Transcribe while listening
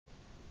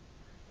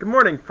Good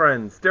morning,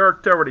 friends.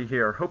 Derek Doherty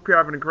here. Hope you're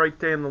having a great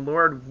day in the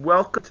Lord.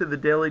 Welcome to the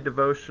Daily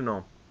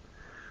Devotional.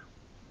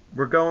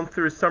 We're going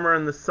through Summer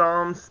in the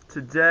Psalms.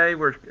 Today,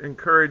 we're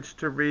encouraged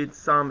to read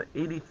Psalm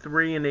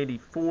 83 and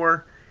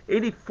 84.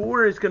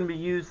 84 is going to be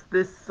used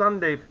this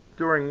Sunday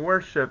during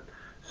worship,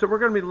 so we're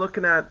going to be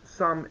looking at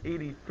Psalm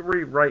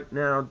 83 right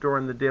now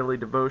during the Daily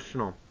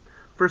Devotional.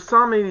 For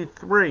Psalm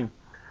 83,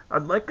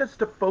 I'd like us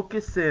to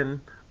focus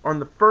in on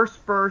the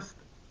first verse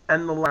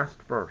and the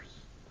last verse.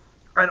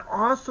 I'd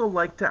also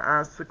like to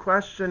ask the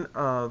question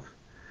of,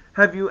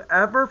 have you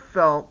ever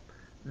felt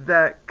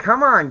that,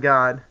 come on,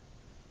 God,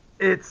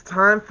 it's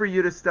time for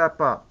you to step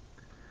up?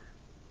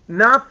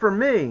 Not for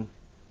me,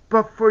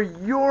 but for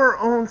your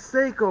own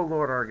sake, O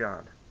Lord our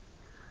God.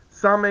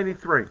 Psalm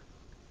 83,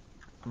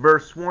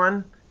 verse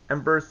 1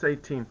 and verse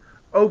 18.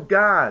 O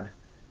God,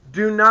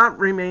 do not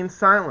remain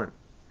silent.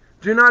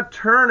 Do not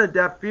turn a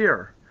deaf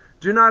ear.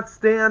 Do not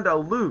stand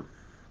aloof,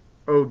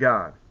 O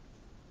God.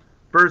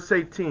 Verse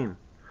 18.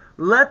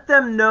 Let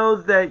them know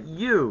that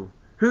you,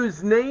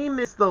 whose name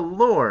is the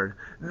Lord,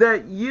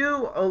 that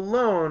you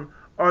alone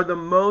are the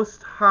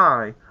most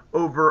high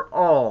over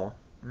all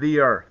the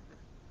earth.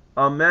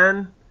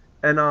 Amen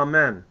and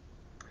amen.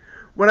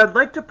 What I'd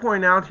like to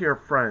point out here,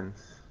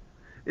 friends,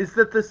 is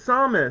that the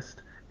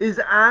psalmist is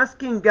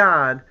asking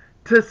God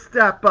to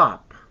step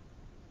up.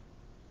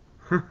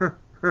 The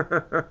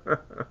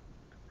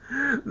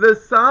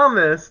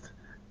psalmist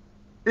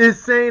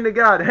is saying to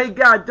God, hey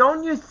God,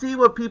 don't you see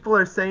what people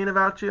are saying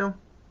about you?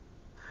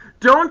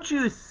 Don't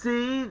you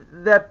see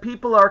that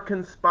people are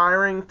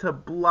conspiring to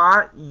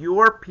blot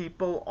your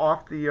people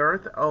off the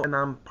earth? Oh, and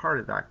I'm part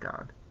of that,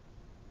 God.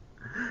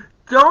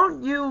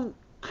 Don't you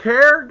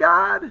care,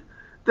 God,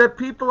 that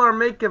people are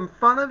making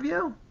fun of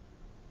you?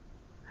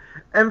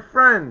 And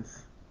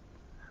friends,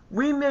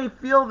 we may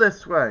feel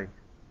this way.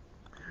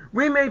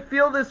 We may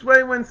feel this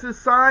way when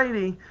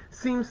society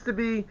seems to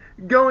be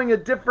going a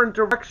different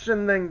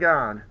direction than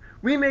God.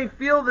 We may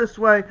feel this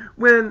way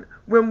when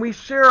we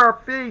share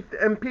our faith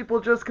and people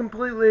just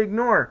completely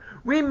ignore.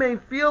 We may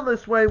feel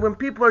this way when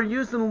people are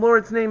using the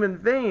Lord's name in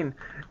vain.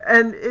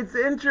 And it's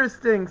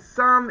interesting,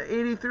 Psalm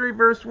 83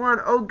 verse 1,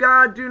 O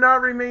God, do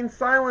not remain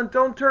silent,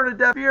 don't turn a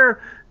deaf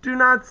ear, do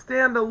not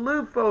stand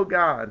aloof, O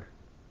God.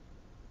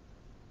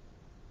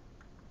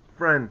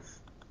 Friends,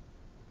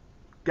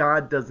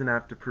 God doesn't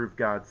have to prove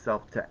God's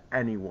self to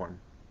anyone.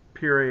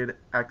 Period,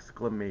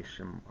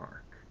 exclamation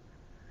mark.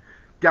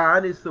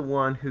 God is the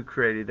one who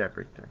created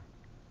everything.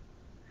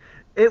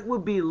 It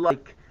would be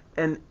like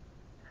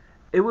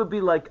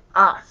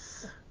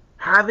us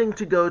having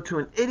to go to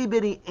an itty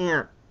bitty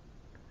ant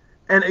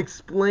and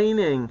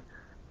explaining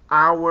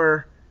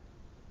our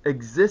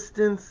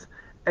existence,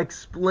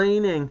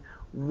 explaining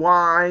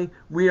why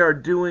we are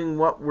doing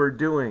what we're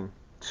doing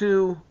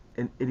to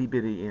an itty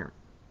bitty ant.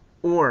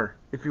 Or,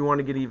 if you want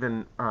to get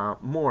even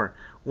more,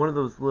 one of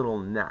those little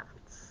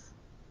gnats.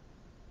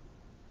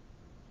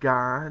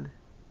 God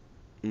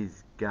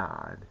is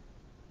God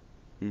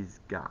is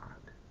God.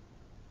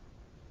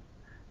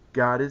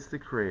 God is the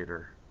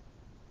creator.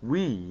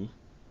 We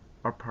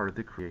are part of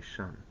the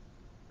creation.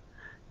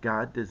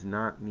 God does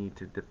not need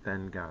to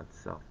defend God's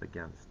self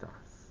against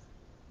us,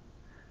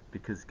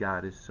 because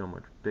God is so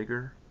much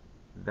bigger,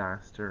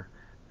 vaster,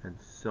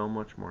 and so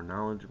much more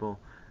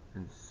knowledgeable,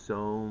 and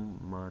so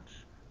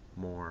much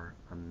more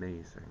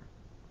amazing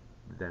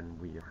than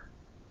we are.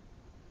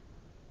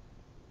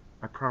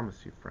 I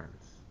promise you,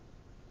 friends,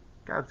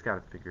 God's got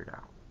it figured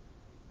out.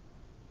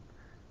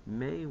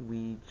 May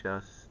we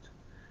just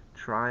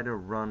try to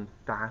run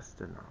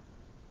fast enough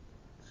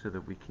so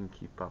that we can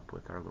keep up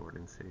with our Lord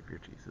and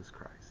Savior Jesus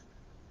Christ.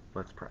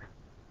 Let's pray.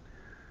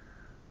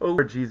 Oh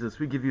Lord Jesus,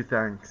 we give you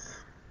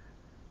thanks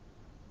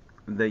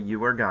that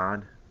you are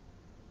God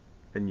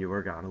and you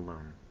are God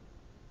alone.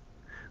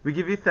 We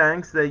give you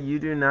thanks that you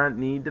do not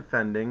need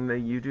defending,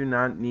 that you do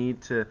not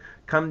need to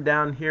come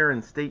down here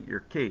and state your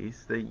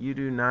case, that you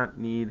do not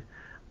need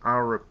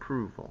our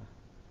approval.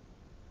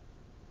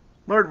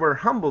 Lord, we're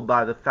humbled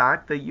by the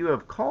fact that you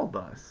have called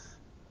us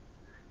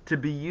to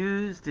be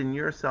used in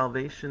your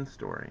salvation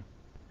story,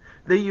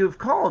 that you have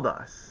called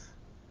us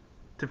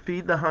to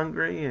feed the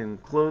hungry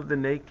and clothe the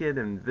naked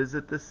and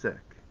visit the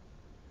sick,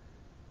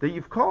 that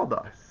you've called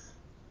us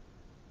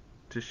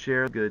to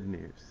share good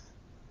news.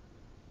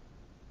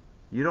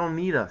 You don't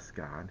need us,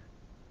 God,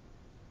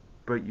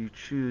 but you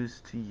choose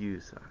to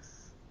use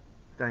us.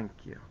 Thank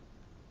you.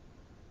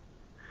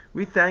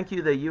 We thank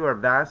you that you are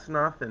vast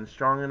enough and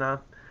strong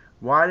enough,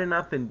 wide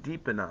enough and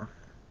deep enough,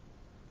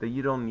 that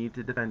you don't need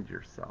to defend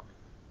yourself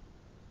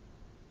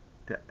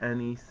to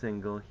any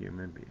single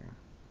human being.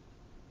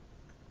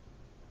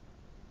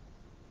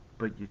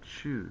 But you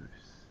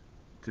choose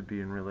to be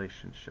in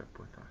relationship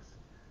with us,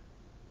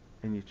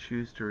 and you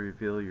choose to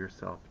reveal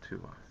yourself to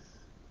us.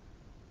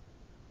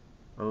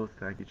 Oh,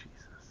 thank you,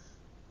 Jesus.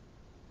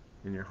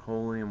 In your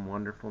holy and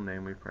wonderful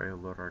name we pray, O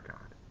Lord our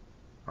God.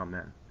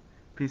 Amen.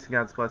 Peace and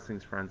God's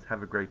blessings, friends.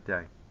 Have a great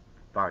day.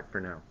 Bye for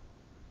now.